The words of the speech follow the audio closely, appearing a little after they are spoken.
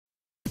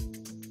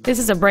This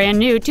is a brand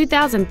new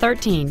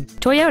 2013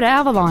 Toyota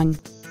Avalon.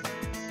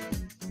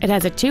 It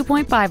has a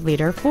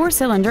 2.5-liter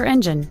four-cylinder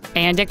engine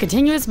and a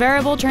continuous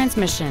variable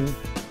transmission.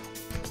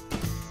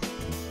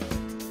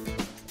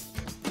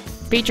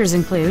 Features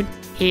include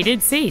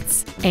heated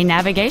seats, a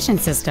navigation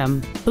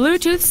system,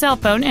 Bluetooth cell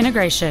phone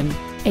integration,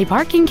 a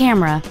parking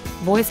camera,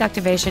 voice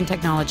activation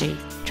technology,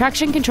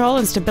 traction control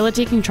and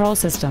stability control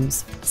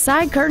systems,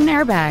 side curtain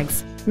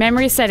airbags,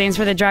 memory settings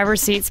for the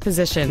driver's seat's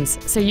positions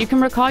so you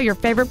can recall your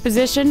favorite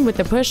position with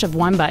the push of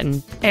one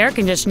button, air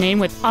conditioning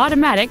with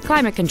automatic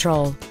climate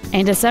control,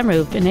 and a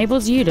sunroof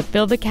enables you to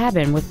fill the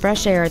cabin with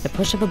fresh air at the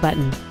push of a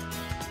button.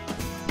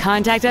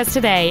 Contact us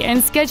today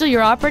and schedule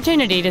your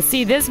opportunity to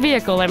see this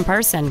vehicle in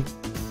person.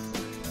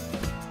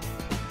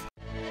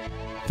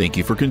 Thank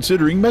you for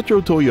considering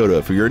Metro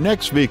Toyota for your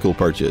next vehicle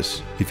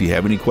purchase. If you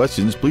have any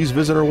questions, please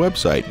visit our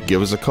website,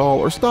 give us a call,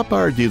 or stop by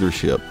our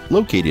dealership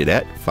located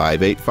at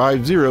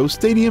 5850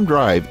 Stadium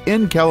Drive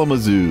in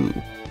Kalamazoo.